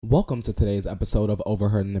Welcome to today's episode of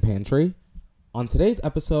Overheard in the Pantry. On today's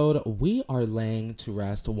episode, we are laying to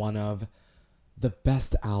rest one of the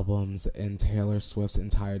best albums in Taylor Swift's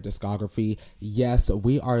entire discography. Yes,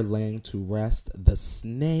 we are laying to rest The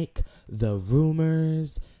Snake, The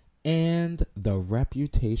Rumors, and the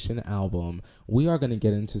Reputation album. We are going to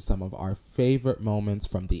get into some of our favorite moments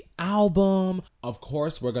from the album. Of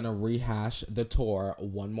course, we're going to rehash the tour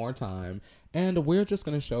one more time. And we're just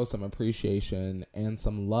going to show some appreciation and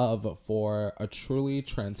some love for a truly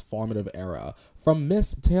transformative era from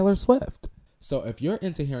Miss Taylor Swift. So if you're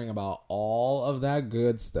into hearing about all of that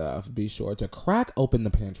good stuff, be sure to crack open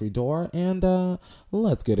the pantry door and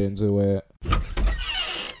let's get into it.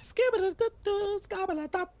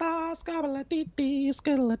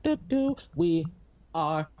 We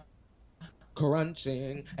are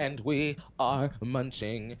crunching and we are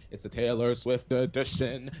munching. It's a Taylor Swift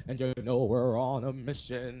edition, and you know we're on a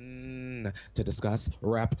mission to discuss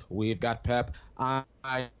rap. We've got Pep. I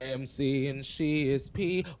am C and she is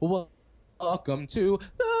P. Welcome to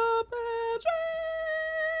the Pantry.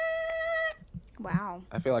 Wow.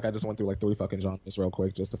 I feel like I just went through like 3 fucking genres real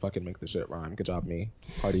quick just to fucking make the shit rhyme. Good job, me.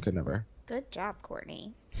 Party could never. Good job,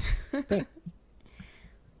 Courtney. Thanks.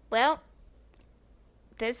 Well,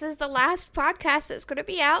 this is the last podcast that's going to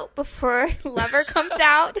be out before Lover comes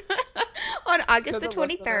out on August the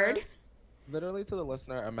 23rd. Literally to the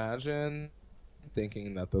listener, imagine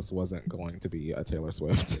thinking that this wasn't going to be a Taylor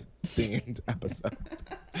Swift themed episode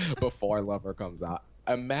before Lover comes out.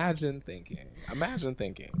 Imagine thinking.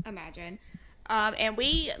 And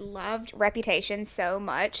we loved Reputation so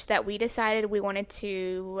much that we decided we wanted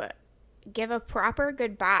to give a proper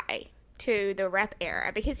goodbye to the rep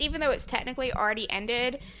era, because even though it's technically already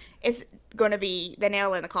ended, it's going to be the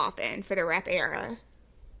nail in the coffin for the rep era.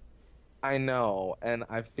 I know, and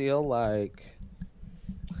I feel like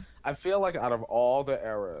out of all the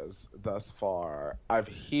eras thus far, I've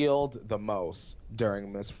healed the most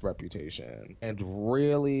during Miss Reputation. And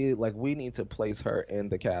really, like, we need to place her in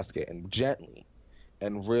the casket and gently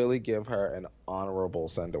and really give her an honorable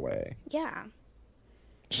send away. Yeah.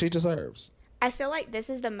 She deserves. I feel like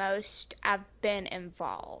this is the most I've been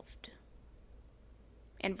involved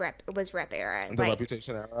in rep era. The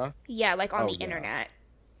Reputation era? Yeah, like on the internet.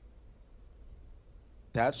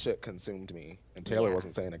 That shit consumed me, and Taylor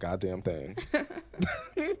wasn't saying a goddamn thing.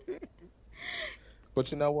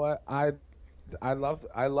 But you know what? I love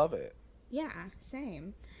it. Yeah,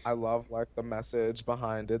 same. I love like the message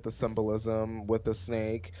behind it, the symbolism with the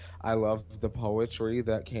snake. I love the poetry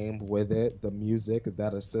that came with it, the music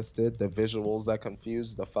that assisted, the visuals that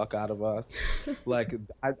confused the fuck out of us. Like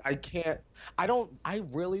I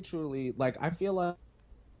really truly like, I feel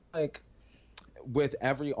like with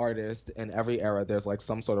every artist in every era, there's like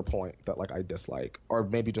some sort of point that like I dislike or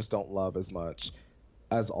maybe just don't love as much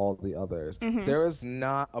as all the others. Mm-hmm. There is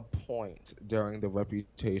not a point during the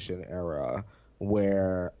Reputation era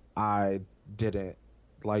where I didn't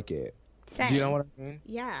like it. Same. Do you know what I mean?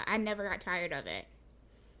 Yeah, I never got tired of it.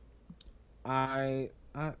 I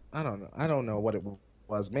don't know. I don't know what it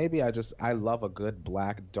was. Maybe I love a good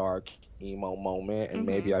black dark emo moment, and mm-hmm.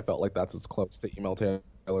 maybe I felt like that's as close to emo Taylor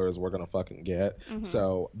as we're gonna fucking get. Mm-hmm.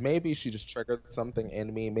 So maybe she just triggered something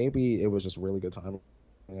in me. Maybe it was just really good time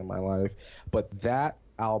in my life. But that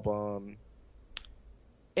album,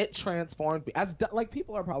 it transformed me. Like,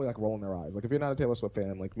 people are probably like rolling their eyes. Like, if you're not a Taylor Swift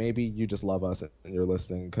fan, like, maybe you just love us and you're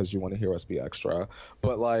listening because you want to hear us be extra.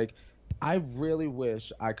 But like, I really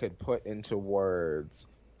wish I could put into words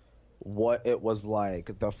what it was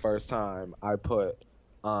like the first time I put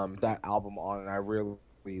that album on and I really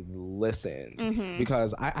listened. Mm-hmm.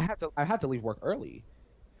 Because I had to leave work early.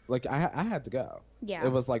 Like, I had to go. Yeah.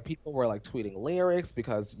 It was like people were like tweeting lyrics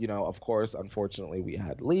because, you know, of course, unfortunately, we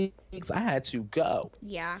had leaks. I had to go.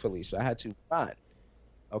 Yeah. Felicia, I had to run.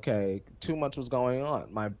 Okay, too much was going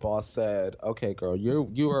on. My boss said, "Okay, girl,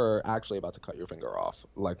 you are actually about to cut your finger off,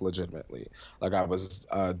 like legitimately." Like, I was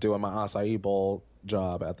doing my acai bowl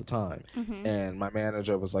job at the time, mm-hmm. and my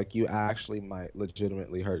manager was like, "You actually might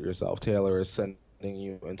legitimately hurt yourself. Taylor is sending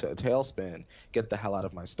you into a tailspin. Get the hell out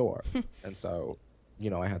of my store." And so,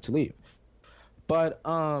 you know, I had to leave. But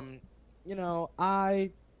you know,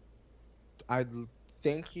 I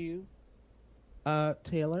thank you,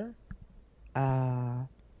 Taylor.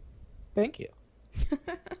 Thank you.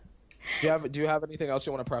 Do you have anything else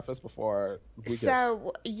you want to preface before we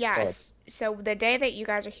yes. So the day that you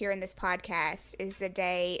guys are hearing this podcast is the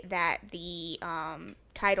day that the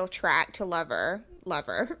title track to Lover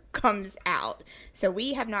comes out. So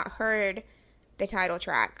we have not heard the title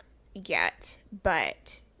track yet,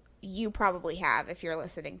 but you probably have if you're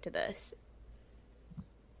listening to this.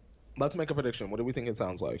 Let's make a prediction. What do we think it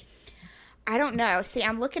sounds like? I don't know. See,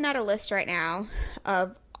 I'm looking at a list right now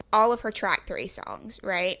of all of her track three songs,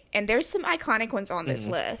 right? And there's some iconic ones on this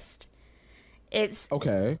list. It's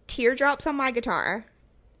Okay. Teardrops on My Guitar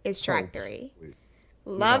is Oh, track three. please.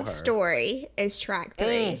 We know Love her. Story is track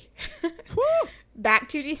three. Woo! Back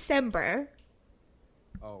to December,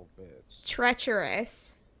 Oh, bitch.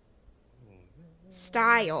 Treacherous,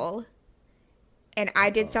 Style, and I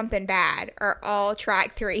Did Something Bad are all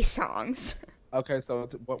track three songs. Okay, so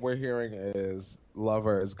what we're hearing is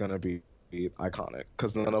Lover is gonna be iconic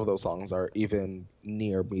because none of those songs are even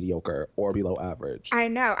near mediocre or below average. I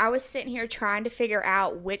know. I was sitting here trying to figure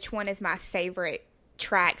out which one is my favorite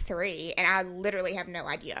track three, and I literally have no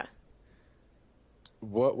idea.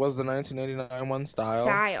 What was the 1989 one? Style?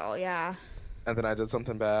 Style, yeah. And then I Did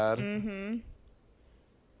Something Bad. Mm-hmm.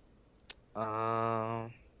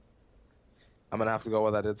 I'm gonna have to go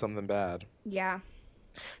with I Did Something Bad. Yeah.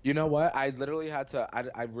 You know what? I literally had to.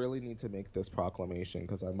 I really need to make this proclamation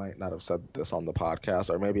because I might not have said this on the podcast,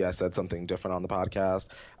 or maybe I said something different on the podcast.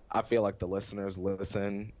 I feel like the listeners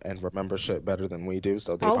listen and remember shit better than we do,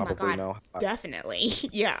 so they Oh my probably God. know. Definitely.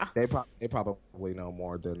 Yeah. They probably know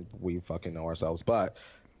more than we fucking know ourselves. But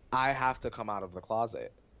I have to come out of the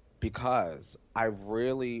closet because I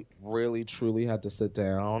really, really, truly had to sit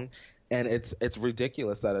down, and it's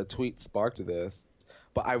ridiculous that a tweet sparked this.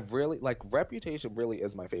 But I really like Reputation. Really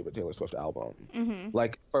is my favorite Taylor Swift album. Mm-hmm.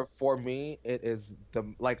 Like for me, it is the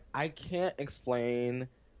like I can't explain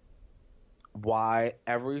why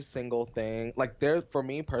every single thing like there for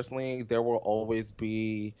me personally there will always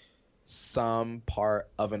be some part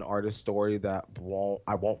of an artist story that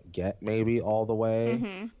I won't get maybe all the way,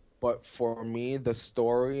 Mm-hmm. but for me the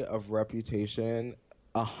story of Reputation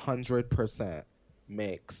 100%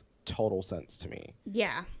 makes total sense to me.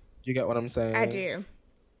 Yeah. Do you get what I'm saying? I do.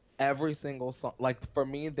 Every single song, like for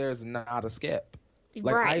me there's not a skip.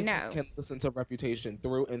 Like Right. I No. can listen to Reputation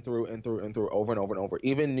through and through and through and through over and over and over,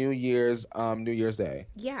 even New Year's Day.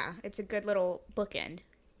 Yeah. It's a good little bookend.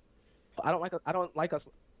 I don't like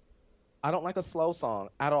a slow song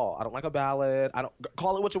at all. I don't like a ballad. I don't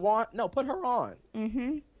call it what you want. No, put her on.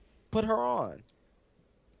 Mm-hmm. Put her on.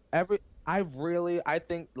 I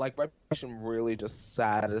think like Reputation really just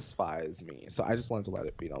satisfies me. So I just wanted to let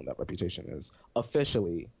it be known that Reputation is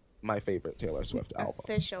officially my favorite Taylor Swift album.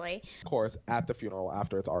 Officially. Of course, at the funeral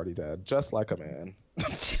after it's already dead, just like a man.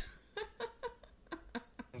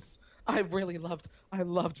 I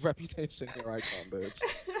loved Reputation. Here I come, bitch.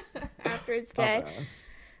 After it's A dead.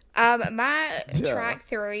 mess. My Yeah. track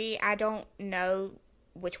three, I don't know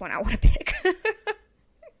which one I want to pick.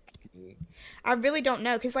 I really don't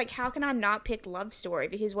know because, like, how can I not pick Love Story?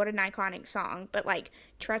 Because what an iconic song. But like,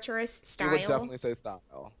 Treacherous, You would Style, definitely say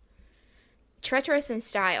Style. Treacherous and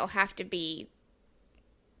Style have to be.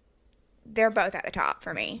 They're both at the top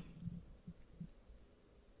for me.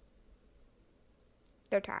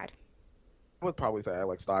 They're tied. I would probably say I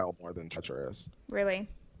like Style more than Treacherous. Really.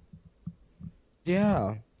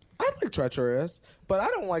 Yeah. I like Treacherous, but I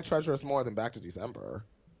don't like Treacherous more than Back to December.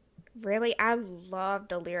 Really, I love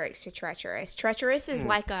the lyrics to Treacherous. Treacherous is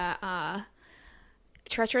like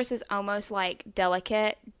Treacherous is almost like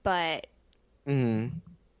Delicate, but Mm-hmm.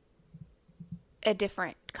 a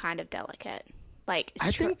different kind of delicate. Like,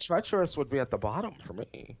 I think Treacherous would be at the bottom for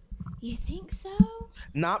me. you think so?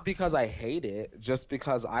 Not because I hate it, just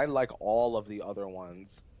because I like all of the other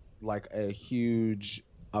ones like a huge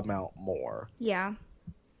amount more. Yeah.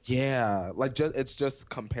 Yeah, like it's just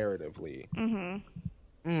comparatively. Mm-hmm.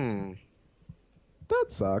 That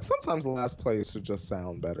sucks. Sometimes last place should just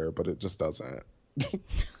sound better, but it just doesn't.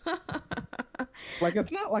 Like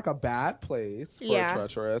it's not like a bad place for Yeah.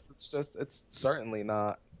 Treacherous. It's certainly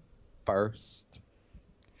not first.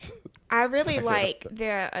 I really Second. like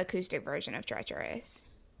the acoustic version of Treacherous.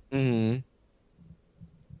 Mm-hmm.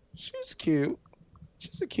 She's cute.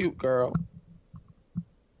 She's a cute girl.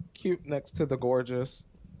 Cute next to the gorgeous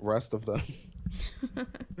rest of them.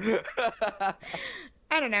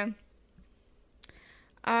 I don't know.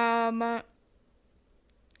 I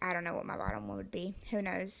don't know what my bottom one would be. Who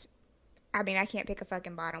knows? I mean, I can't pick a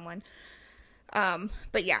fucking bottom one.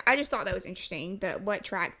 But yeah, I just thought that was interesting that what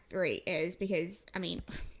track three is because I mean,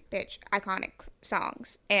 bitch, iconic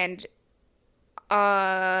songs, and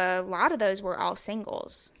a lot of those were all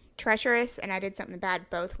singles. Treacherous and I Did Something Bad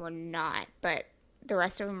both were not, but the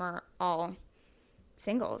rest of them are all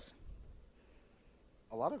singles.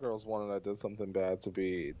 A lot of girls wanted I Did Something Bad to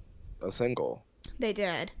be a single. They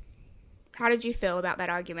did. How did you feel about that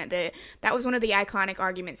argument? That was one of the iconic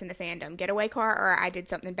arguments in the fandom. Getaway Car or I Did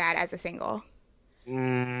Something Bad as a single?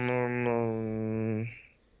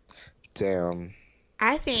 Damn.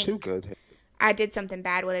 I Two think good hits. I Did Something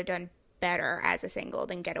Bad would have done better as a single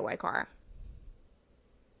than Getaway Car.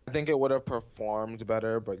 I think it would have performed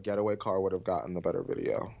better, but Getaway Car would have gotten the better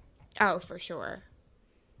video. Oh, for sure.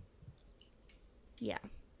 Yeah.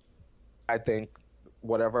 I think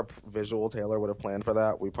whatever visual Taylor would have planned for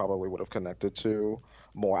that, we probably would have connected to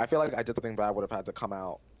more. I feel like I Did Something Bad would have had to come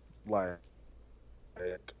out like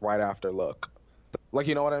right after Look. Like,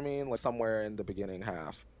 you know what I mean? Like somewhere in the beginning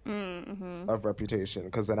half Mm-hmm. of Reputation.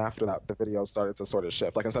 Because then after that, the video started to sort of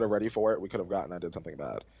shift. Like instead of Ready for It, we could have gotten I Did Something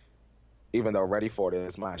Bad. Even though Ready for It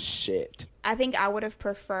is my shit. I think I would have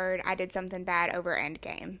preferred I Did Something Bad over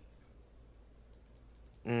Endgame.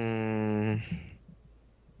 Mm,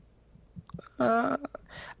 uh,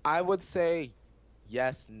 I would say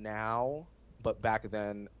yes now, but back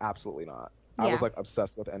then, absolutely not. I was Yeah. like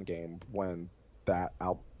obsessed with Endgame when that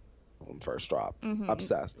album first dropped. Mm-hmm.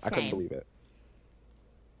 Obsessed. I couldn't Same. believe it.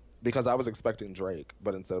 Because I was expecting Drake,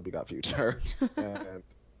 but instead we got Future and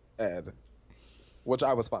Ed, which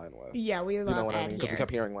I was fine with. Yeah, we You know love what I Ed mean? Because we here.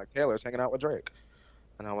 kept hearing like Taylor's hanging out with Drake.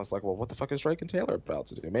 And I was like, well, what the fuck is Drake and Taylor about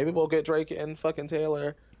to do? Maybe we'll get Drake and fucking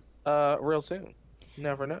Taylor real soon. You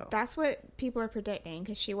never know. That's what people are predicting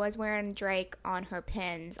because she was wearing Drake on her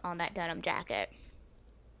pins on that denim jacket.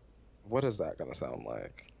 What is that gonna sound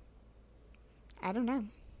like? I don't know.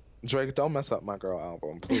 Drake, don't mess up my girl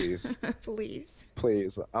album, please. Please.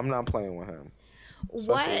 Please. I'm not playing with him.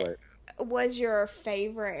 Especially What right was your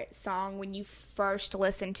favorite song when you first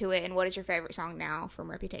listened to it, and what is your favorite song now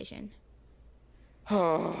from Reputation?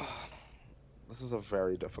 now. This is a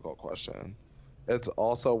very difficult question. It's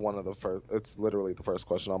also one of the first, it's literally the first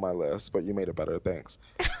question on my list, but you made it better. Thanks.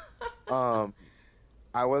 Um,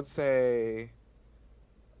 I would say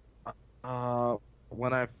uh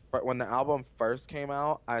when the album first came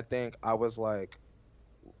out, I think I was like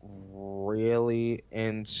really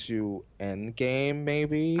into Endgame Uh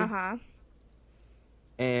maybe. huh.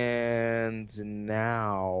 And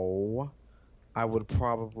now I would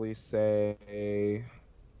probably say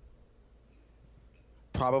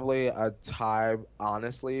probably a tie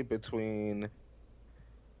honestly between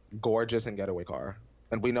Gorgeous and Getaway Car.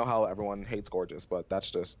 And we know how everyone hates Gorgeous, but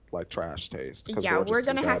that's just like trash taste because Yeah, we're Gorgeous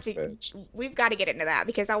is gonna have God's to. bitch. We've got to get into that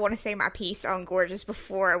because I want to say my piece on Gorgeous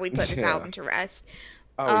before we put this Yeah. album to rest.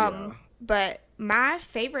 Oh yeah. But my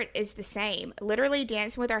favorite is the same. Literally,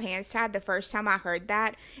 Dancing with Our Hands Tied, the first time I heard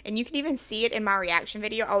that, and you can even see it in my reaction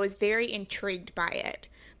video, I was very intrigued by it.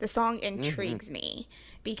 The song Hmm. intrigues me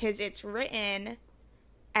because it's written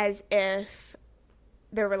as if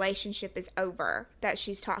the relationship is over that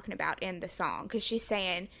she's talking about in the song because she's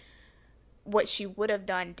saying what she would have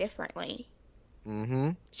done differently.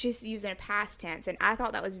 Hmm. She's using a past tense, and I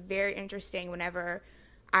thought that was very interesting whenever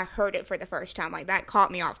I heard it for the first time. Like, that caught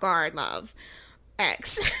me off guard, love.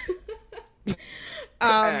 X.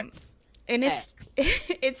 X. And X.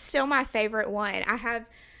 it's still my favorite one. I have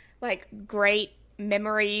like great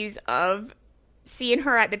memories of seeing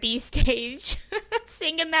her at the B stage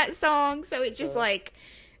singing that song. So it's just like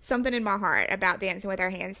something in my heart about Dancing with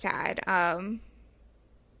Our Hands Tied. I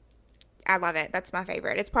love it. That's my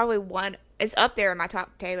favorite. It's probably one. It's up there in my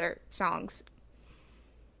top Taylor songs.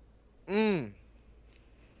 Mm.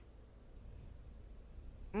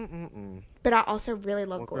 Mm-mm-mm. But I also really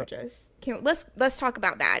love Well, Gorgeous. Let's talk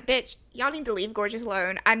about that, bitch. Y'all need to leave Gorgeous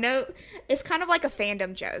alone. I know it's kind of like a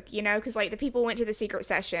fandom joke, you know, because like the people went to the secret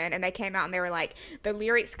session and they came out and they were like, the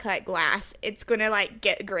lyrics cut glass. It's gonna like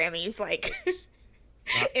get Grammys, like.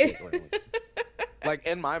 not Caitlyn. Like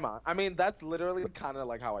in my mind, I mean that's literally kind of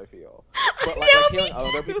like how I feel. But like, No, hearing me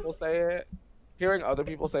other too.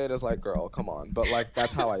 people say it, is like, girl, come on. But like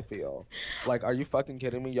that's how I feel. Like, are you fucking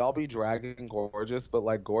kidding me? Y'all be dragging Gorgeous, but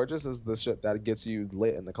like Gorgeous is the shit that gets you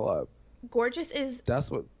lit in the club. Gorgeous is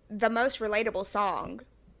That's what the most relatable song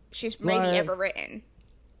she's maybe like ever written.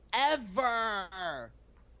 ever. Are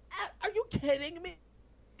you kidding me?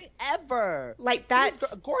 Ever. Like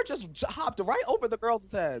that's Gorgeous hopped right over the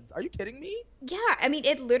girls' heads. Are you kidding me? yeah. I mean,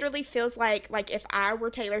 it literally feels like if I were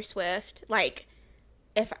Taylor Swift, like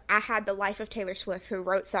if I had the life of Taylor Swift who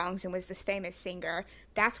wrote songs and was this famous singer,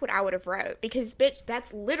 that's what I would have wrote. Because bitch,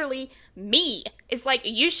 that's literally me. It's like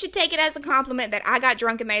you should take it as a compliment that I got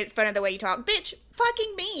drunk and made fun of the way you talk. Bitch,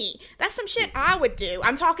 fucking me. That's some shit I would do.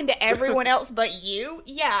 I'm talking to everyone else but you.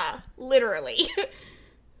 Yeah, literally.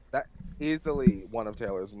 That easily one of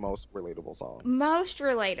Taylor's most relatable songs. Most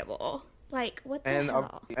relatable. Like what the And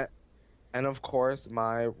hell? And of course,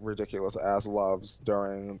 my ridiculous ass loves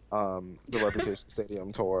during the Reputation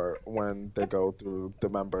Stadium tour when they go through the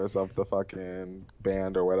members of the fucking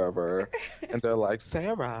band or whatever, and they're like,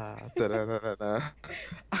 Sarah, da da da da da.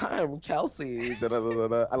 I'm Kelsey, da da da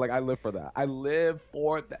da da. I live for that. I live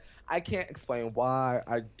for that. I can't explain why.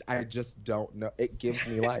 I just don't know. It gives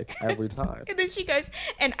me life every time. And then she goes,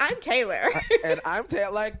 and I'm Taylor. And I'm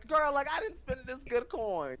like, girl, like I didn't spend this good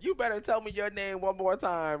coin. You better tell me your name one more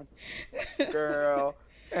time, girl.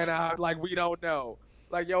 And I'm like, we don't know.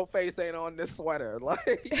 Like your face ain't on this sweater.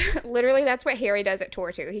 Like, Literally, that's what Harry does at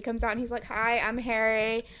tour too. He comes out and he's like, "Hi, I'm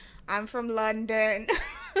Harry. I'm from London."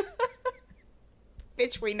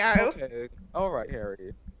 Bitch, we know. okay, all right,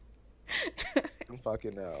 Harry. I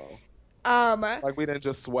fucking know. Um, Like we didn't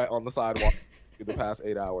just sweat on the sidewalk the past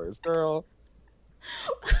 8 hours, girl.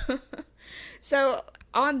 so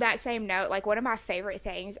on that same note, like one of my favorite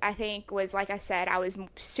things I think was, like I said, I was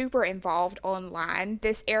super involved online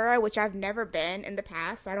this era, which I've never been in the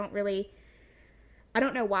past. I don't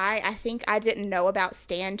know why. I think I didn't know about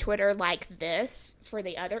Stan Twitter like this for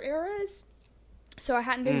the other eras. So I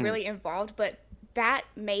hadn't been really involved, but that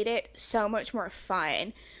made it so much more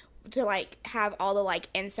fun to like have all the like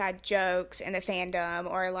inside jokes in the fandom,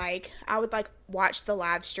 or like I would like watch the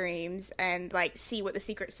live streams and like see what the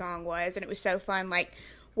secret song was, and it was so fun like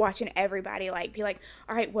watching everybody like be like,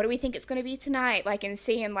 all right, what do we think it's going to be tonight, like, and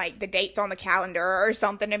seeing like the dates on the calendar or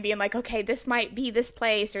something and being like, okay, this might be this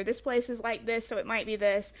place, or this place is like this, so it might be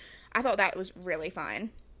this. I thought that was really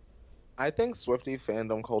fun. I think Swiftie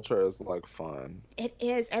fandom culture is like fun. It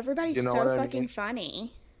is. Everybody's You know so what I fucking mean?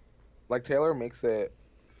 funny. Like Taylor makes it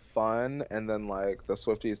fun, and then like the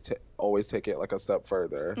Swifties always take it like a step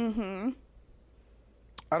further. Mm-hmm.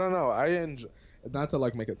 I don't know. I enjoy, not to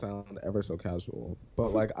like make it sound ever so casual,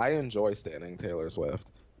 but like I enjoy standing Taylor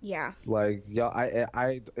Swift. Yeah. Like yeah,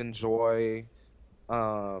 I enjoy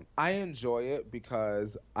it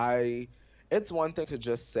because I it's one thing to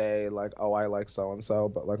just say like, oh, I like so and so,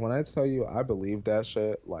 but like when I tell you I believe that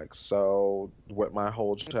shit like so with my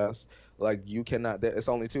whole chest, like you cannot it's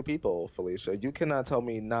only two people, Felicia. You cannot tell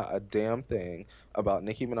me not a damn thing about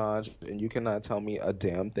Nicki Minaj, and you cannot tell me a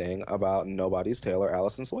damn thing about nobody's Taylor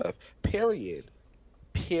Allison Swift. Period.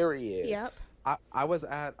 Period. Yep. I was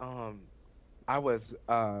at I was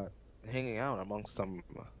hanging out amongst some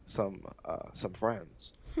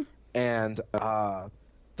friends, and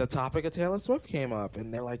the topic of Taylor Swift came up,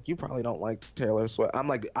 and they're like, "You probably don't like Taylor Swift." I'm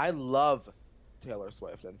like, "I love Taylor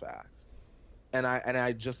Swift, in fact." And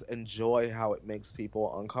I just enjoy how it makes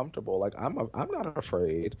people uncomfortable. Like I'm not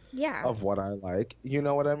afraid Yeah. of what I like. You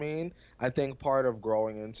know what I mean? I think part of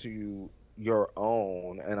growing into your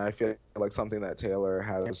own, and I feel like something that Taylor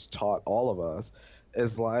has taught all of us,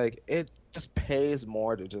 is like it just pays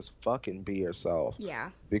more to just fucking be yourself, Yeah.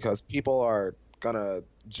 because people are gonna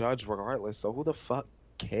judge regardless. So who the fuck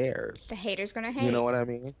cares? The haters gonna You know hate. what I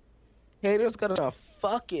mean? Haters gonna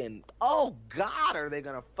fucking, oh God, are they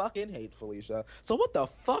gonna fucking hate, Felicia? So what the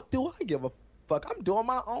fuck do I give a fuck? I'm doing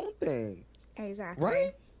my own thing, Exactly.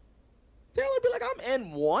 right? Taylor be like, I'm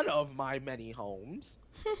in one of my many homes,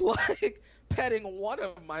 like petting one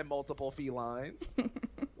of my multiple felines,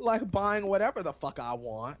 like buying whatever the fuck I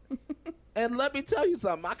want. And let me tell you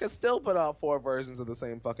something, I could still put out 4 versions of the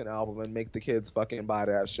same fucking album and make the kids fucking buy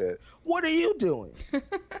that shit. What are you doing?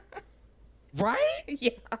 Right?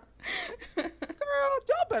 Yeah. Girl,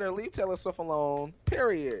 y'all better leave Taylor Swift alone.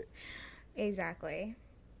 Period. Exactly.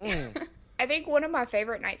 Mm. I think one of my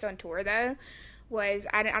favorite nights on tour though was,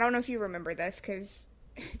 I don't know if you remember this because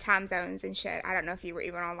time zones and shit. I don't know if you were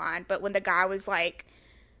even online, but when the guy was like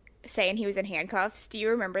saying he was in handcuffs, do you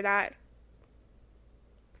remember that?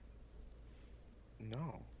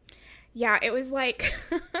 No. Yeah, it was like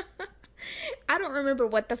I don't remember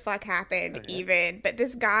what the fuck happened Okay. even, but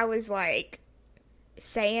this guy was like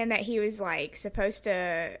saying that he was like supposed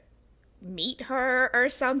to meet her or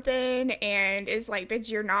something, and is like, bitch,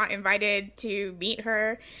 you're not invited to meet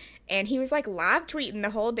her. And he was like live tweeting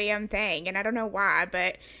the whole damn thing, and I don't know why,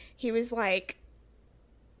 but he was like,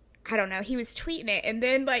 I don't know, he was tweeting it, and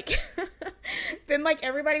then like then like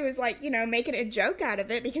everybody was like, you know, making a joke out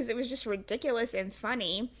of it because it was just ridiculous and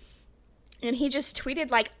funny. And he just tweeted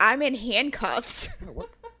like, I'm in handcuffs. What?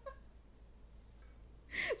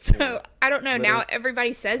 So I don't know, now Literally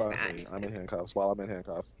everybody says that. fucking, I'm in handcuffs while I'm in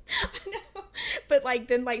handcuffs. No. But like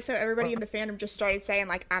then like so everybody in the fandom just started saying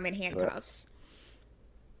like, I'm in But handcuffs.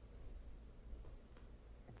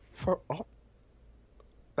 oh,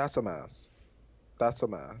 that's a mess. That's a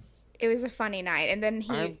mess. It was a funny night. And then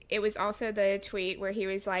I'm it was also the tweet where he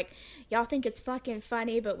was like, y'all think it's fucking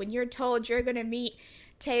funny, but when you're told you're gonna meet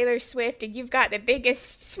Taylor Swift and you've got the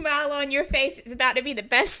biggest smile on your face. It's about to be the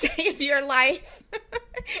best day of your life.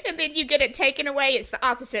 And then you get it taken away. It's the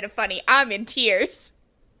opposite of funny. I'm in tears.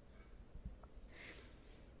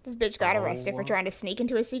 This bitch got arrested for trying to sneak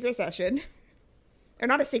into a secret session. Or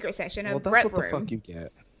not a secret session, a Well, that's rep what the room. fuck you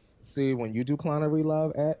get. See, when you do clownery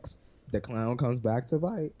love X, the clown comes back to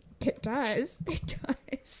bite. It does. It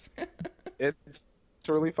does. It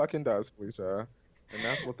truly fucking does, Felicia. And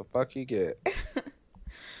that's what the fuck you get.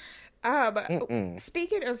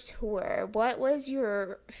 Speaking of tour, what was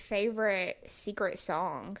your favorite secret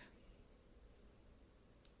song?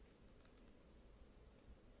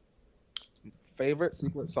 Favorite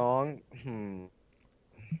secret song?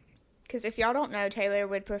 Because if y'all don't know, Taylor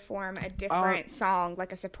would perform a different song,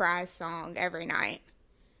 like a surprise song, every night.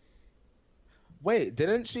 Wait,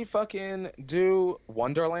 didn't she fucking do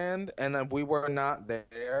Wonderland and then we were not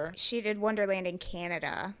there? She did Wonderland in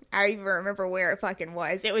Canada. I even remember where it fucking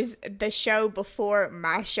was. It was the show before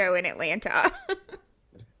my show in Atlanta.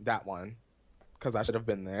 That one. Because I should have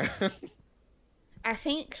been there. I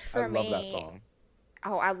think for me... I love that song.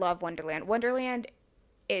 Oh, I love Wonderland. Wonderland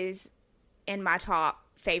is in my top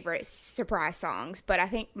favorite surprise songs, but I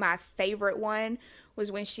think my favorite one was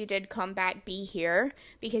when she did Come Back, Be Here,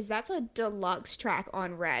 because that's a deluxe track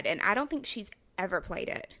on Red, and I don't think she's ever played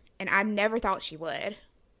it, and I never thought she would.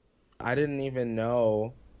 I didn't even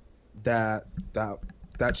know that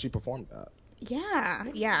she performed that.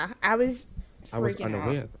 Yeah. I was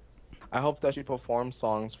unaware. I hope that she performs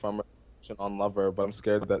songs from on Lover, but I'm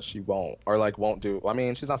scared that she won't, or like won't do. I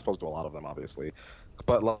mean, she's not supposed to do a lot of them, obviously,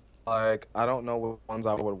 but like I don't know what ones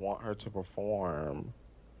I would want her to perform.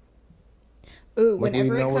 Ooh, Like,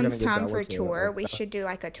 whenever we it know we're comes gonna get time for delicate tour, with we that. should do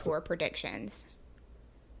like a tour predictions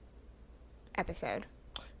episode.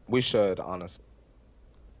 We should, honestly,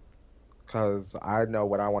 because I know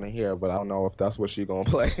what I want to hear, but I don't know if that's what she gonna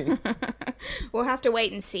play. We'll have to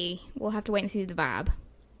wait and see. We'll have to wait and see the vibe.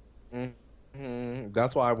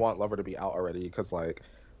 That's why I want Lover to be out already, because like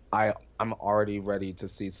I'm already ready to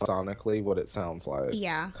see sonically what it sounds like.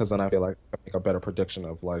 Yeah. Because then I feel like I make a better prediction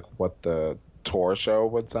of like what the tour show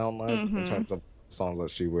would sound like in terms of songs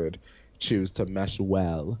that she would choose to mesh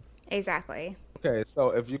well. Exactly. Okay, so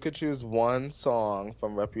if you could choose one song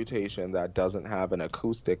from Reputation that doesn't have an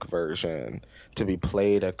acoustic version to be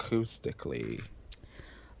played acoustically,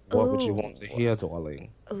 what would you want to hear,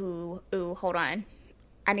 darling? Ooh, hold on.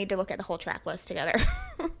 I need to look at the whole track list together.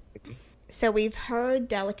 So we've heard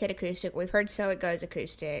Delicate acoustic, we've heard So It Goes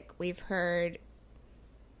acoustic, we've heard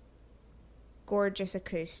Gorgeous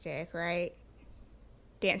acoustic, right?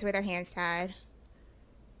 Dancing with Our Hands Tied.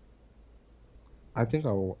 I think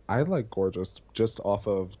I like Gorgeous just off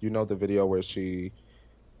of, you know, the video where she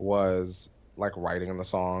was like writing the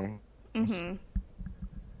song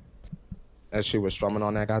as she was strumming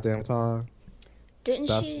on that goddamn guitar.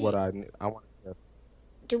 That's what I want to hear.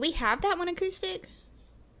 Do we have that one acoustic?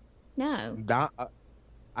 No.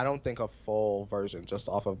 I don't think a full version, just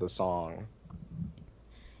off of the song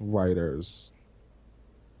writers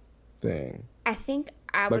thing. I think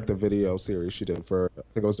I like would... the video series she did for, I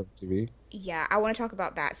think it was TV. Yeah, I want to talk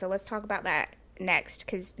about that. So let's talk about that next,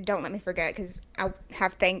 because don't let me forget, because I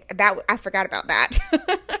forgot about that.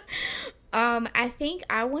 I think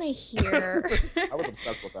I want to hear... I was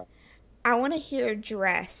obsessed with that. I want to hear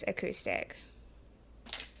Dress acoustic.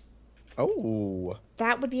 Oh.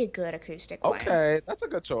 That would be a good acoustic one. Okay, that's a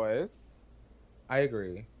good choice. I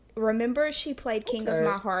agree. Remember she played King of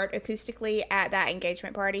My Heart acoustically at that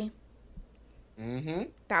engagement party? Mm-hmm.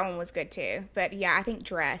 That one was good too. But yeah, I think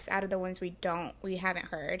Dress, out of the ones we haven't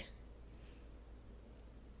heard.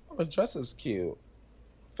 Oh, Dress is cute.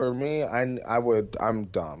 For me, I'm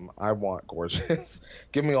dumb. I want Gorgeous.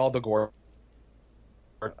 Give me all the gore.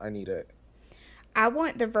 I need it. I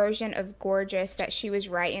want the version of Gorgeous that she was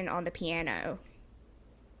writing on the piano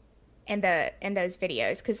in those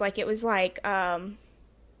videos, because like it was like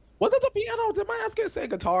was it the piano? Did my ass get say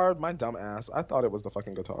guitar? My dumb ass. I thought it was the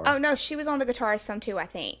fucking guitar. Oh no, she was on the guitar some too, I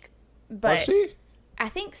think. But was she? I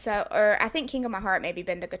think so, or I think King of My Heart maybe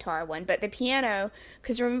been the guitar one, but the piano,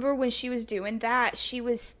 because remember when she was doing that,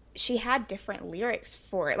 she had different lyrics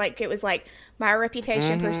for it. Like it was like My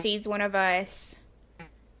Reputation Precedes One of Us.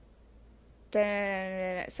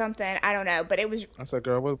 Something, I don't know, but it was... I said,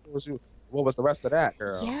 girl, what was the rest of that,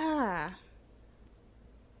 girl? Yeah.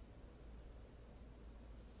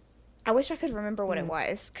 I wish I could remember what it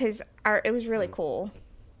was, because it was really cool.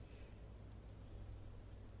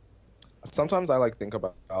 Sometimes I like think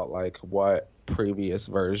about like what previous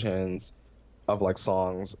versions of like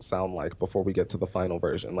songs sound like before we get to the final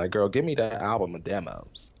version. Like, girl, give me that album of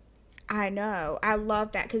demos. I know. I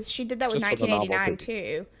love that because she did that with Just for the 1989 novelty.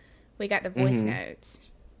 too. We got the voice notes.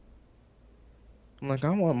 I'm like, I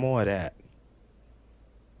want more of that.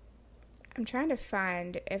 I'm trying to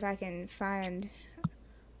find if I can find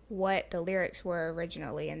what the lyrics were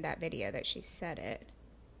originally in that video that she said it.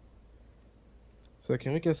 So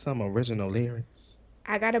can we get some original lyrics?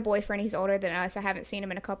 I got a boyfriend, he's older than us. I haven't seen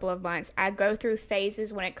him in a couple of months. I go through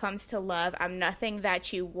phases when it comes to love. I'm nothing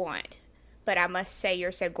that you want, but I must say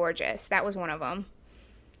you're so gorgeous. That was one of them.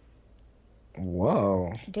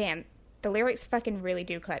 Whoa. Damn, the lyrics fucking really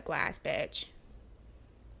do cut glass, bitch.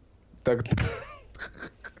 The-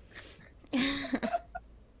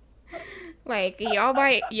 Like,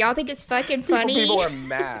 y'all think it's fucking funny? People are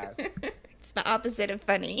mad. It's the opposite of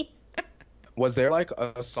funny. Was there like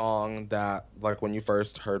a song that like when you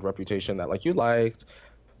first heard Reputation that like you liked,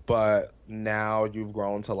 but now you've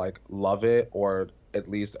grown to like love it or at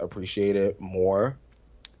least appreciate it more?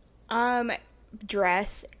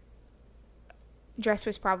 Dress. Dress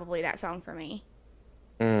was probably that song for me.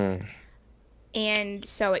 Mm. And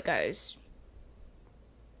So It Goes.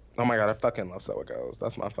 Oh my God, I fucking love So It Goes.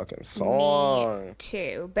 That's my fucking song. Me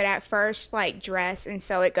too. But at first, like, Dress and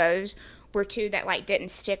So It Goes were two that, like, didn't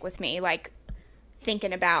stick with me. Like,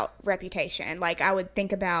 thinking about Reputation. Like, I would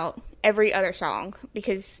think about every other song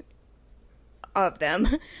because of them.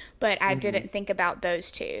 But I didn't think about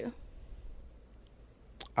those two.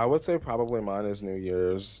 I would say probably mine is New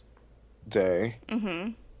Year's Day.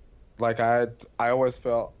 Like I always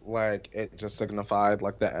felt like it just signified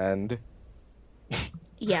like the end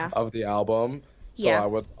Yeah. of the album. So Yeah. I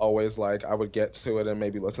would always like I would get to it and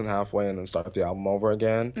maybe listen halfway and then start the album over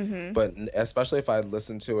again. But especially if I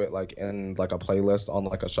listen to it like in like a playlist on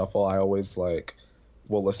like a shuffle, I always like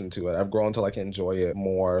will listen to it. I've grown to like enjoy it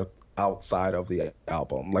more outside of the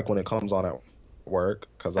album. Like when it comes on at work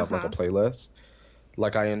because I have like a playlist.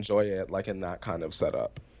 Like I enjoy it like in that kind of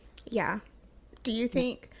setup. Yeah. Do you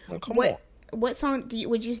think Like, come on. what song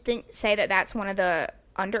would you say that that's one of the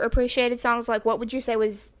underappreciated songs? Like, what would you say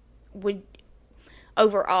would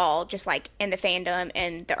overall, just like in the fandom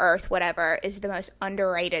and the earth, whatever, is the most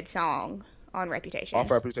underrated song on Reputation? Off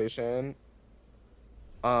Reputation,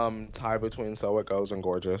 tie between So It Goes and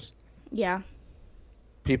Gorgeous. Yeah.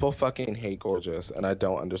 People fucking hate Gorgeous, and I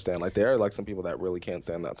don't understand. Like, there are like some people that really can't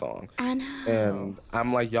stand that song. I know. And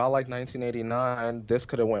I'm like, y'all like 1989. This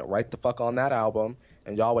could have went right the fuck on that album,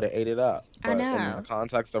 and y'all would have ate it up. But I know. in the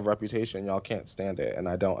context of Reputation, y'all can't stand it, and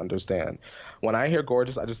I don't understand. When I hear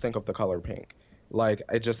Gorgeous, I just think of the color pink. Like,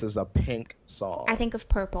 it just is a pink song. I think of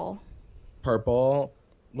Purple. Purple,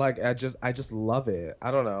 like I just love it.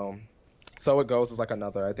 I don't know. So It Goes is like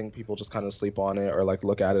another. I think people just kind of sleep on it or like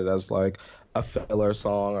look at it as like a filler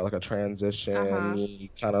song or like a transition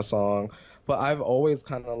kind of song. But I've always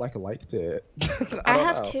kind of like liked it. I don't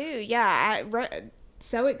have know. too. Yeah.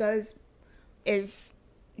 So It Goes is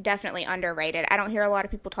definitely underrated. I don't hear a lot of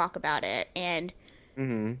people talk about it, and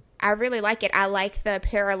I really like it. I like the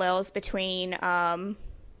parallels between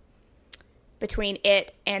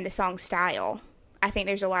it and the song Style. I think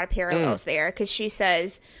there's a lot of parallels there because she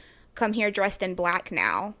says, "Come here dressed in black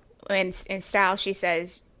now," and in Style she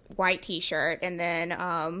says white t-shirt, and then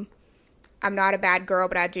 "I'm not a bad girl,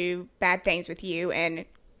 but I do bad things with you," and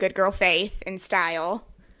 "Good girl Faith" in Style.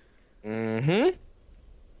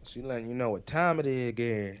 She letting you know what time it is,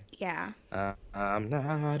 girl. Yeah. I'm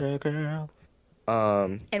not a girl.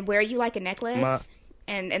 And Wear You Like a Necklace.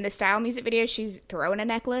 And in the Style music video, she's throwing a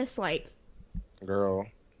necklace, like, Girl.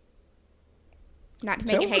 not to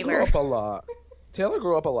make it Taylor grew Haler. up a lot. Taylor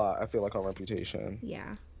grew up a lot. I feel like on Reputation.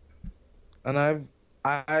 Yeah. And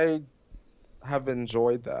I have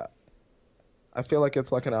enjoyed that. I feel like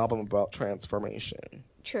it's like an album about transformation.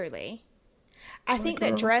 Truly. I think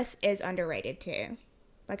that Dress is underrated too.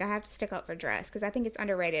 Like, I have to stick up for Dress because I think it's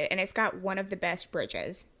underrated and it's got one of the best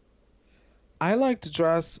bridges. I liked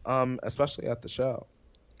Dress, especially at the show.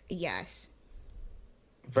 Yes.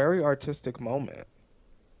 Very artistic moment.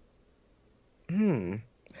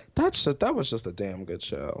 That was just a damn good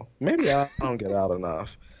show. Maybe I don't get out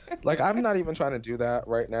enough. Like, I'm not even trying to do that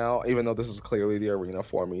right now, even though this is clearly the arena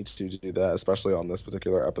for me to do that, especially on this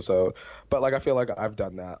particular episode. But, like, I feel like I've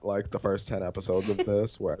done that, like, the first 10 episodes of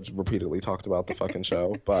this, where I repeatedly talked about the fucking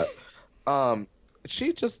show. But, from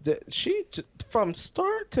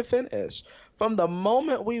start to finish, from the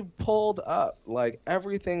moment we pulled up, like,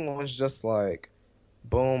 everything was just, like,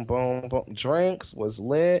 boom, boom, boom. Drinks was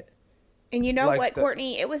lit. And you know Like what, the-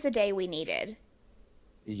 Courtney? It was a day we needed.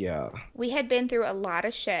 Yeah, We had been through a lot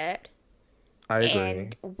of shit I agree.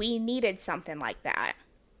 and we needed something like that.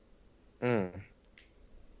 You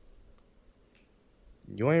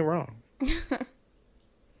ain't wrong.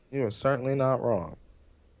 You are certainly not wrong.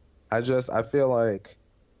 I feel like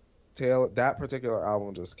Taylor, that particular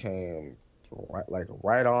album just came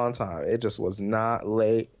right on time. It just was not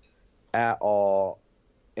late at all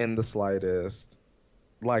in the slightest.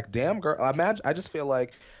 Like, damn girl, imagine, I just feel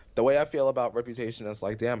like the way I feel about Reputation is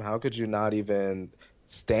like, damn, how could you not even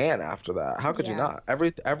stand after that? How could you Yeah.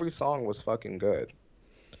 not? Every song was fucking good.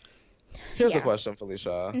 Here's a Yeah. question,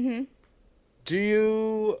 Felicia. Mm-hmm. Do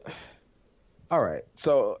you All right.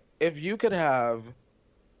 So, if you could have,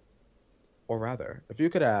 or rather, if you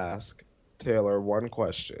could ask Taylor one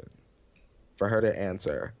question for her to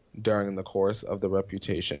answer during the course of the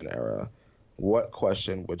Reputation era, what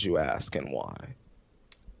question would you ask and why?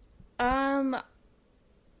 Um,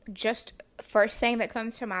 just first thing that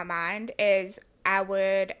comes to my mind is I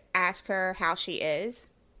would ask her how she is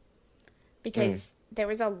Mm, because there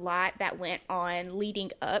was a lot that went on leading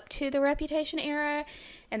up to the Reputation era,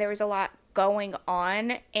 and there was a lot going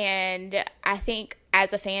on, and I think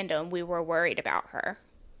as a fandom we were worried about her.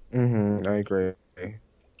 I agree.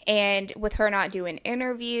 And with her not doing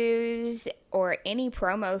interviews or any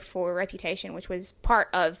promo for Reputation, which was part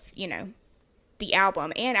of, the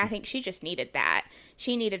album, and I think she just needed that.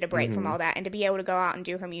 She needed a break from hmm all that and to be able to go out and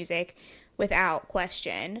do her music without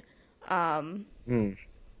question. Mm,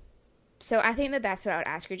 So I think that that's what I would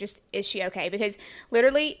ask her. Just, is she okay? Because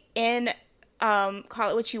literally in Call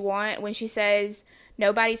It What You Want, when she says,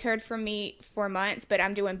 nobody's heard from me for months, but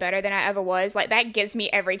I'm doing better than I ever was, like, that gets me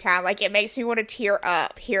every time. Like, it makes me want to tear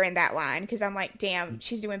up hearing that line because I'm like, damn,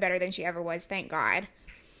 she's doing better than she ever was. Thank God.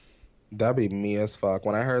 that'd be me as fuck.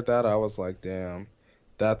 When I heard that, I was like, damn,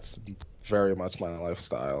 that's very much my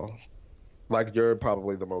lifestyle. Like, you're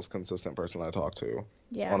probably the most consistent person I talk to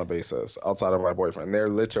Yeah. on a basis outside of my boyfriend. There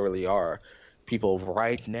literally are people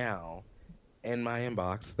right now in my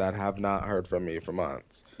inbox that have not heard from me for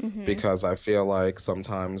months Mm-hmm. because I feel like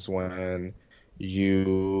sometimes when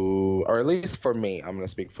or at least for me, I'm going to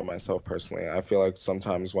speak for myself personally. I feel like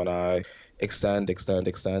sometimes when I extend,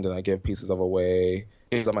 and I give pieces of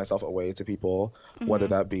myself away to people, whether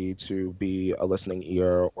Mm-hmm. that be to be a listening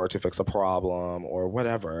ear or to fix a problem or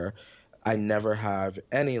whatever, I never have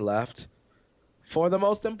any left for the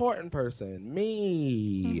most important person,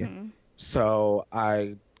 me. Mm-hmm. So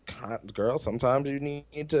girl, sometimes you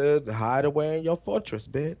need to hide away in your fortress,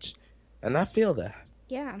 bitch. And I feel that.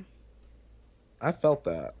 Yeah. I felt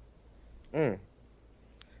that. Mm.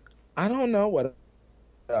 I don't know what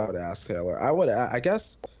I would ask Taylor. I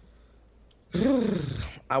guess,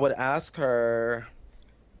 I would ask her,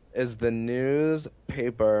 is the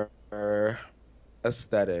newspaper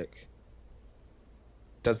aesthetic,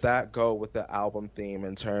 does that go with the album theme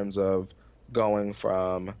in terms of going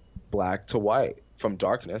from black to white, from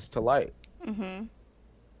darkness to light, Mm-hmm.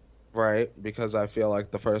 right? Because I feel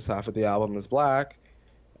like the first half of the album is black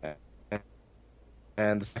a-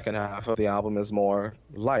 and the second half of the album is more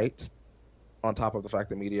light, on top of the fact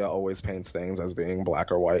that media always paints things as being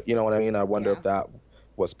black or white. You know what I mean? I wonder Yeah. if that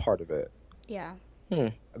was part of it. Yeah. Hmm.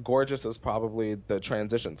 Gorgeous is probably the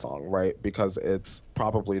transition song, right? Because it's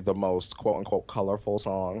probably the most quote unquote colorful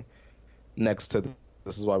song next to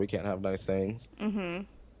This Is Why We Can't Have Nice Things. Mm-hmm.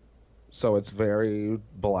 So it's very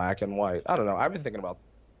black and white. I don't know. I've been thinking about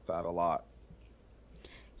that a lot.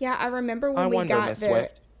 Yeah, I remember I when we wonder, got Miss the.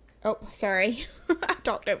 Swift. Oh, sorry. I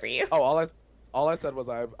talked over you. Oh, all I said was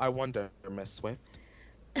I wonder, Miss Swift.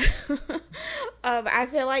 I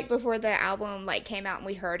feel like before the album like came out and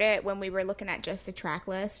we heard it, when we were looking at just the track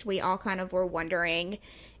list, we all kind of were wondering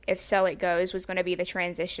if "So It Goes" was going to be the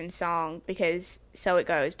transition song because "So It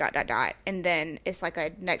Goes" ... and then it's like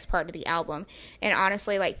a next part of the album. And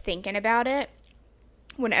honestly, like thinking about it,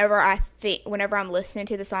 whenever I'm listening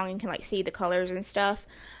to the song and can like see the colors and stuff,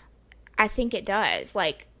 I think it does.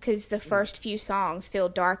 Like, because the first few songs feel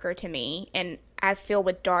darker to me, and I feel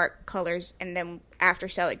with dark colors, and then after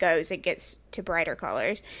 "So It Goes," it gets to brighter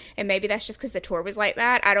colors. And maybe that's just because the tour was like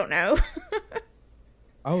that. I don't know.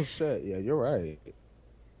 Oh shit, yeah, you're right.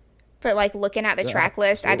 But like looking at the You're track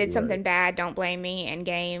list, I did absolutely right. something bad. Don't blame me. And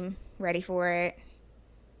Game, Ready for It.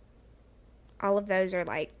 All of those are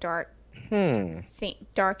like Hmm.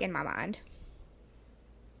 dark in my mind.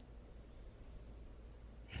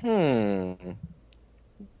 Hmm.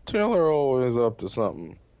 Taylor always up to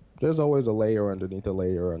something. There's always a layer underneath a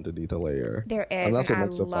layer underneath a layer. There And is, and that's what I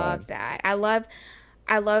makes it love fun. that.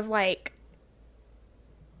 I love like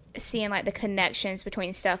seeing like the connections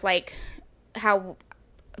between stuff, like how,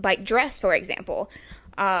 like Dress, for example,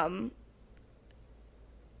 um,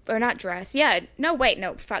 or not Dress. Yeah, no, wait,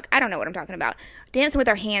 no, fuck, I don't know what I'm talking about. Dancing with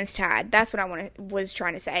Our Hands Tied. That's what was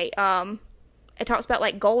trying to say. It talks about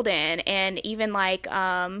like Golden and even like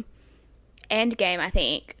Endgame, I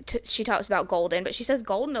think, she talks about golden, but she says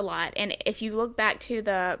golden a lot. And if you look back to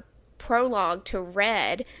the prologue to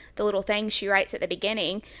Red, the little things she writes at the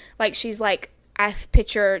beginning, like she's like, I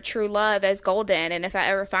picture true love as golden, and if I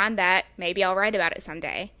ever find that, maybe I'll write about it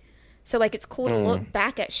someday. So like it's cool to look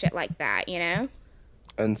back at shit like that, you know?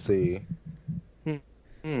 And see.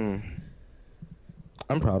 I'm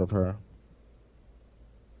proud of her.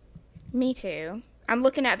 Me too. I'm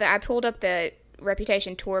looking at I pulled up the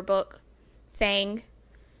Reputation tour book thing,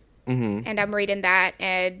 and I'm reading that,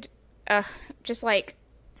 and just like,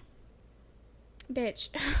 bitch.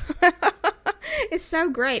 It's so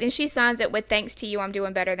great. And she signs it with, thanks to you, I'm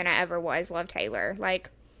doing better than I ever was. Love, Taylor. Like,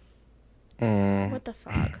 what the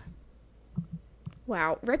fuck?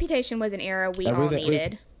 Wow. Reputation was an era we all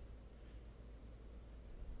needed.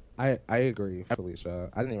 I agree, Felicia.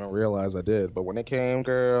 I didn't even realize I did, but when it came,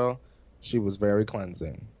 girl, she was very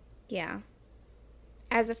cleansing. Yeah.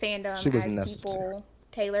 As a fandom, she was as necessary. People,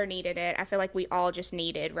 Taylor needed it. I feel like we all just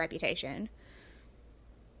needed Reputation.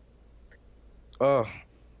 Ugh.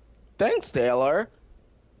 Thanks, Taylor.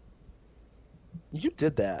 You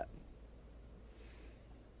did that.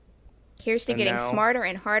 Here's to getting smarter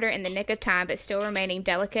and harder in the nick of time, but still remaining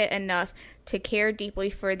delicate enough to care deeply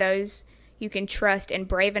for those you can trust and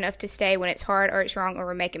brave enough to stay when it's hard or it's wrong or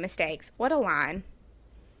we're making mistakes. What a line.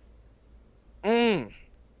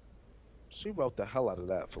 She wrote the hell out of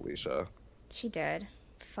that, Felicia. She did.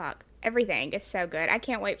 Fuck. Everything is so good. I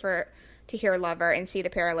can't wait to hear Lover and see the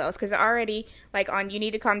parallels, because already, like, on You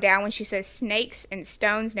Need to Calm Down, when she says snakes and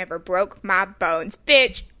stones never broke my bones.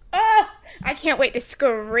 Bitch. Oh, I can't wait to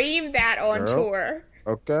scream that on tour.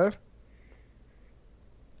 Okay.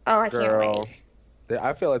 Oh, I can't wait.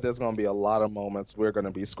 I feel like there's going to be a lot of moments we're going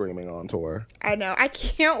to be screaming on tour. I know. I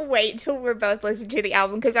can't wait till we're both listening to the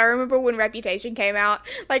album, because I remember when Reputation came out,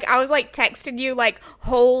 like, I was, like, texting you, like,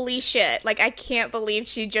 holy shit. Like, I can't believe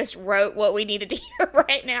she just wrote what we needed to hear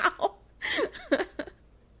right now.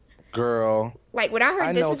 Girl. Like, when I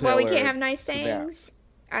heard This Is Why We Can't Have Nice Things,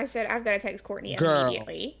 I said, I've got to text Courtney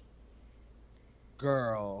immediately.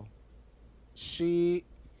 Girl. She...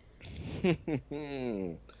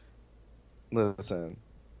 Listen,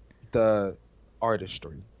 the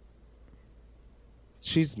artistry.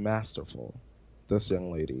 She's masterful, this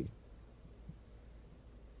young lady.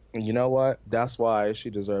 And you know what? That's why she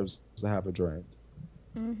deserves to have a drink.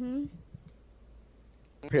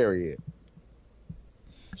 Period.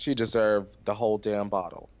 She deserved the whole damn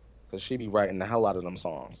bottle, because she be writing the hell out of them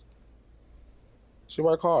songs. She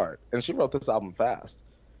worked hard, and she wrote this album fast.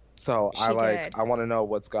 So I want to know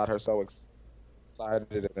what's got her so excited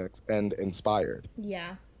and inspired.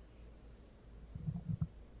 Yeah.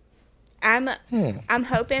 I'm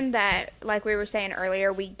hoping that, like we were saying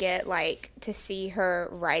earlier, we get, like, to see her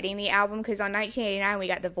writing the album, because on 1989 we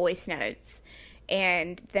got the voice notes,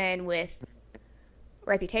 and then with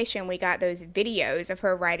Reputation we got those videos of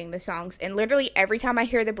her writing the songs, and literally every time I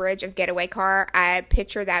hear the bridge of Getaway Car, I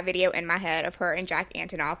picture that video in my head of her and Jack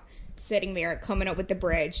Antonoff sitting there coming up with the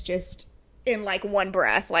bridge just in, like, one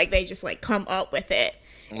breath. Like, they just, like, come up with it,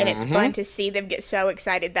 and it's fun to see them get so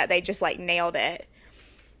excited that they just, like, nailed it.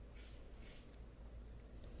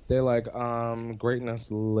 They're like,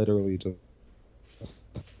 greatness literally just...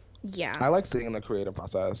 Yeah. I like seeing the creative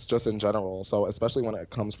process, just in general. So especially when it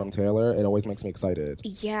comes from Taylor, it always makes me excited.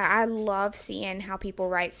 Yeah, I love seeing how people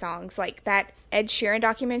write songs. Like, that Ed Sheeran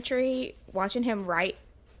documentary, watching him write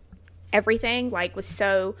everything, like, was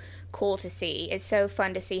so cool to see. It's so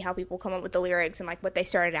fun to see how people come up with the lyrics and, like, what they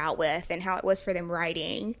started out with and how it was for them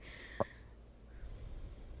writing.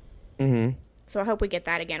 So I hope we get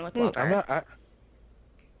that again with Lover.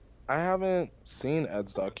 I haven't seen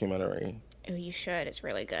Ed's documentary. Oh, you should. It's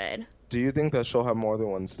really good. Do you think that she'll have more than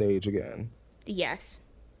one stage again? Yes.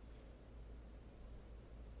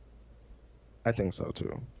 I think so,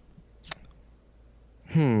 too.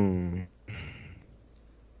 She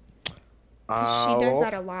does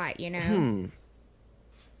that a lot, you know?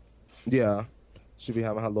 Yeah. She be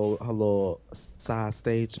having her little side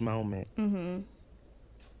stage moment.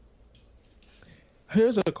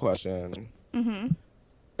 Here's a question.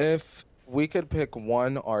 If we could pick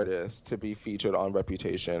one artist to be featured on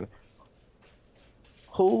Reputation,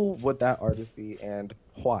 who would that artist be and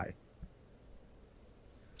why?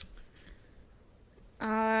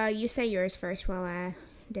 You say yours first while I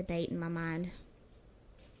debate in my mind.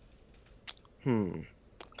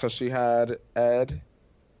 Because she had Ed,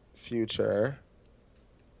 Future.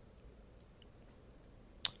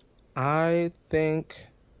 I think...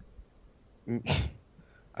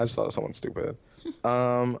 I just thought someone stupid.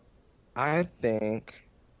 I think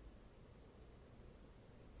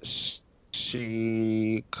she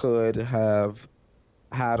she could have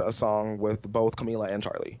had a song with both Camila and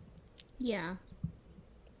Charlie Yeah.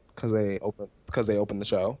 because they opened the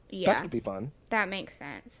show. Yeah. That could be fun. That makes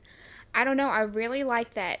sense. I don't know. I really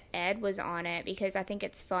like that Ed was on it because I think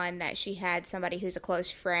it's fun that she had somebody who's a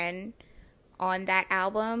close friend on that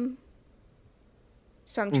album.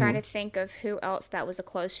 So I'm trying to think of who else that was a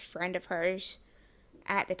close friend of hers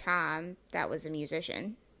at the time that was a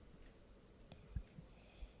musician.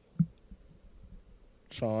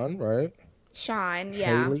 Sean, right? Sean,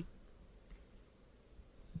 yeah. Haley.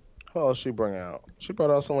 Who else she bring out? She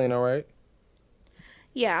brought out Selena, right?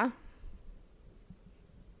 Yeah.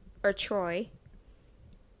 Or Troy.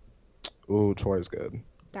 Ooh, Troy's good.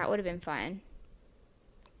 That would have been fun.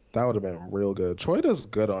 That would have been real good. Troy does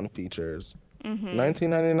good on features.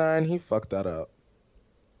 1999, he fucked that up.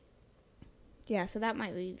 Yeah, so that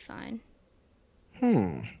might be fun.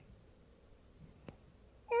 Okay.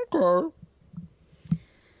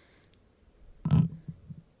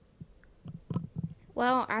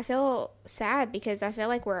 Well, I feel sad because I feel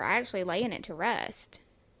like we're actually laying it to rest.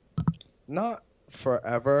 Not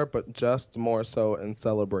forever, but just more so in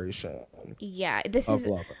celebration Yeah, this of is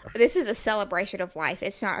Lover. this is a celebration of life.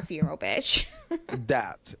 It's not a funeral, bitch.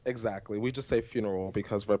 That, exactly. We just say funeral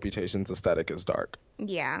because Reputation's aesthetic is dark.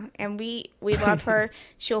 Yeah, and we love her.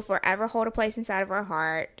 She'll forever hold a place inside of our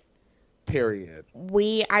heart. Period.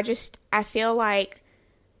 I feel like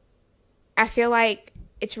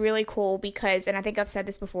it's really cool because, and I think I've said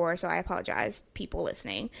this before, so I apologize, people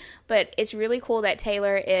listening, but it's really cool that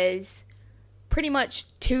Taylor is pretty much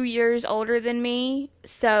 2 years older than me.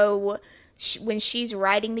 So when she's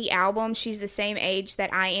writing the album, she's the same age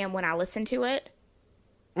that I am when I listen to it.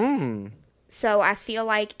 So I feel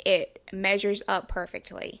like it measures up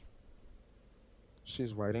perfectly.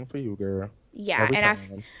 She's writing for you, girl. Yeah, Every and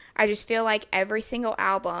time. I just feel like every single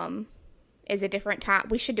album is a different time.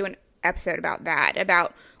 We should do an episode about that,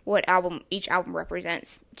 about what each album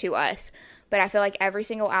represents to us. But I feel like every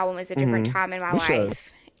single album is a different time in my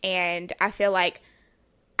life. And I feel like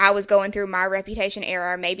I was going through my Reputation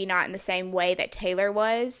era, maybe not in the same way that Taylor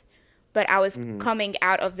was, but I was coming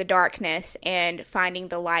out of the darkness and finding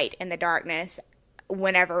the light in the darkness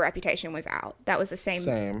whenever Reputation was out. That was the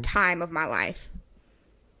same. Time of my life.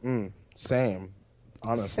 Same.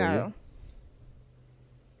 Honestly. So,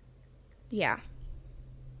 yeah.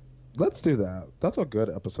 Let's do that. That's a good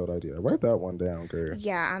episode idea. Write that one down, girl.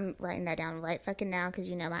 Yeah, I'm writing that down right fucking now because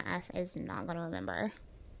you know my ass is not going to remember.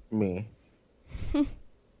 Me.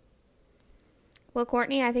 Well,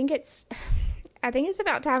 Courtney, I think it's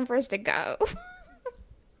about time for us to go.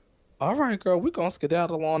 All right, girl. We're going to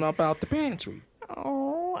skedaddle on up out the pantry.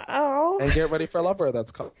 Oh. And get ready for Lover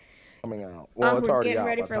that's coming out. Well, it's we're already getting out.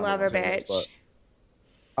 ready by the for time Lover, everyone hears, bitch.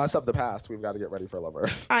 but us of the past, we've got to get ready for Lover.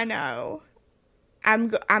 I know.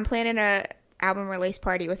 I'm planning a album release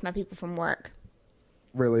party with my people from work.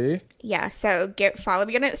 Really? Yeah, so follow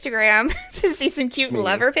me on Instagram to see some cute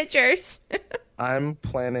Lover pictures. I'm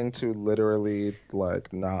planning to literally,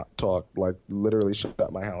 not talk, literally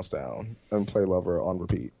shut my house down and play Lover on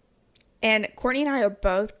repeat. And Courtney and I are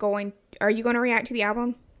both going... Are you going to react to the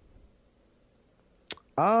album?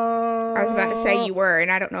 I was about to say you were,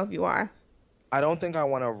 and I don't know if you are. I don't think I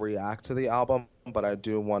want to react to the album, but I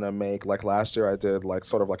do want to make, last year I did,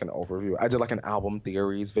 sort of an overview. I did, an album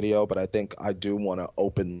theories video, but I think I do want to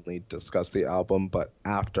openly discuss the album, but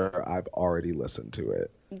after I've already listened to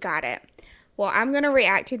it. Got it. Well, I'm going to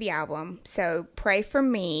react to the album, so pray for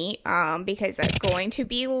me, because that's going to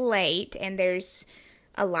be late, and there's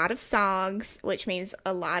a lot of songs, which means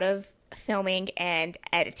a lot of filming and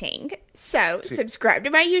editing. So, subscribe to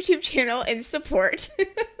my YouTube channel and support.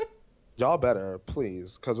 Y'all better,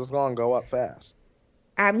 please, because it's going to go up fast.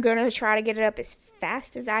 I'm going to try to get it up as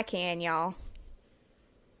fast as I can, y'all.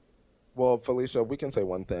 Well, Felicia, we can say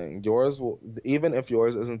one thing. Yours will, even if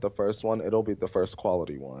yours isn't the first one, it'll be the first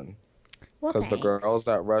quality one. Because the girls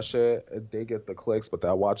that rush it, they get the clicks, but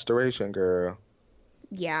that watch duration, girl.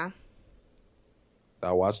 Yeah.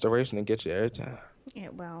 That watch duration and get you every time. Yeah,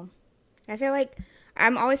 well, I feel like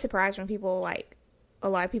I'm always surprised when people, a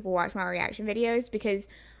lot of people watch my reaction videos because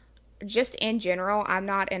just in general, I'm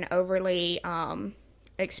not an overly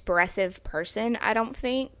expressive person, I don't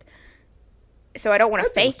think. So I don't want to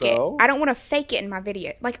fake it. I don't want to fake it in my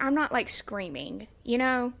video. I'm not, screaming, you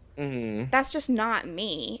know? Mm-hmm. That's just not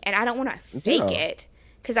me, and I don't want to fake it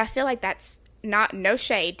because I feel like that's no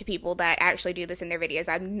shade to people that actually do this in their videos.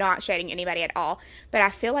 I'm not shading anybody at all, but I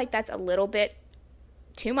feel like that's a little bit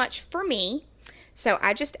too much for me. So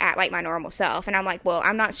I just act like my normal self, and I'm like, well,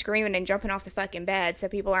 I'm not screaming and jumping off the fucking bed, so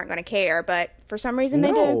people aren't going to care, but for some reason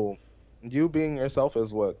they do. You being yourself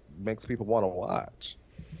is what makes people want to watch.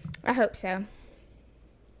 I hope so.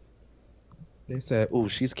 They said, "Ooh,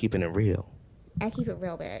 she's keeping it real." I keep it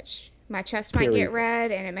real, bitch. My chest might get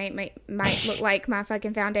red, and it might look like my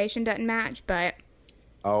fucking foundation doesn't match, but...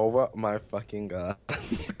 Oh my fucking god.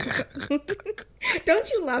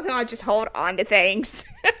 Don't you love how I just hold on to things?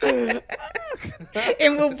 And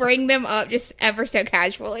we'll bring them up just ever so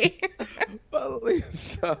casually.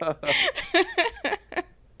 Felicia.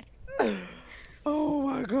 Oh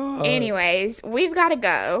my god. Anyways, we've got to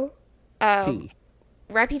go. T.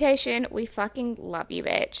 Reputation, we fucking love you,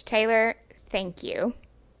 bitch. Taylor, thank you.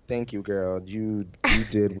 Thank you, girl. You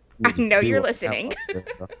did. I know you're listening.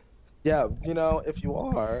 Yeah, if you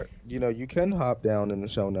are, you can hop down in the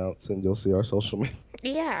show notes and you'll see our social media.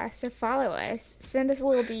 Yeah, so follow us. Send us a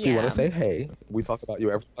little DM. If you want to say hey, we talk about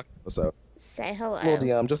you every episode. Say hello. Little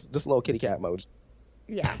DM, just a little kitty cat emoji.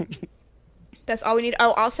 Yeah. That's all we need.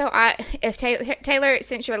 Oh, also, if Taylor,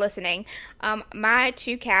 since you're listening, my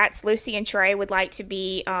two cats, Lucy and Trey, would like to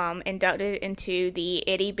be inducted into the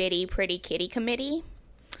Itty Bitty Pretty Kitty Committee.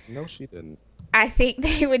 No, she didn't. I think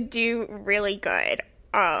they would do really good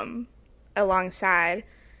alongside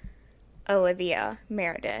Olivia,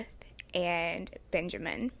 Meredith, and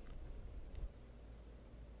Benjamin.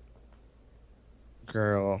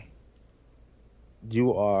 Girl,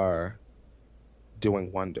 you are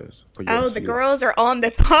doing wonders for your the girls are on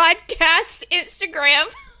the podcast Instagram.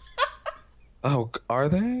 Oh, are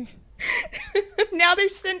they? Now they're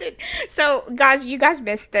sending. So, guys, you guys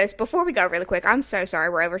missed this. Before we go really quick, I'm so sorry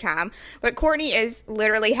we're over time. But Courtney is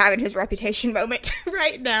literally having his reputation moment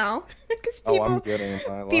right now. Because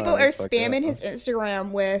people are spamming his Instagram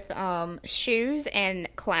with shoes and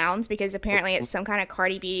clowns because apparently it's some kind of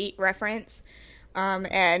Cardi B reference.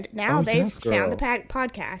 And now they've found the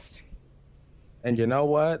podcast. And you know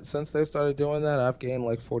what? Since they started doing that, I've gained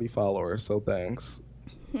like 40 followers. So thanks.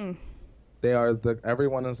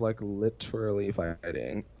 Everyone is like literally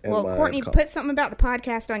fighting. Well, Courtney, put something about the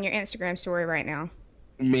podcast on your Instagram story right now.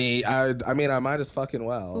 Me? I mean, I might as fucking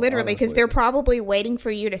well. Literally, because they're probably waiting for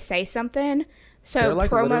you to say something. So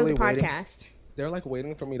promo the podcast. They're like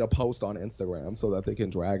waiting for me to post on Instagram so that they can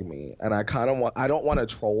drag me. And I don't want to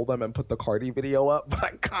troll them and put the Cardi video up, but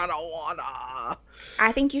I kind of wanna.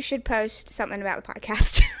 I think you should post something about the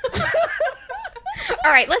podcast.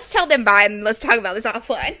 All right, let's tell them bye and let's talk about this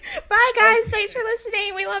offline. Bye, guys. Thanks for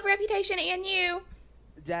listening. We love Reputation and you.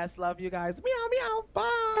 Yes, love you guys. Meow, meow.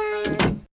 Bye.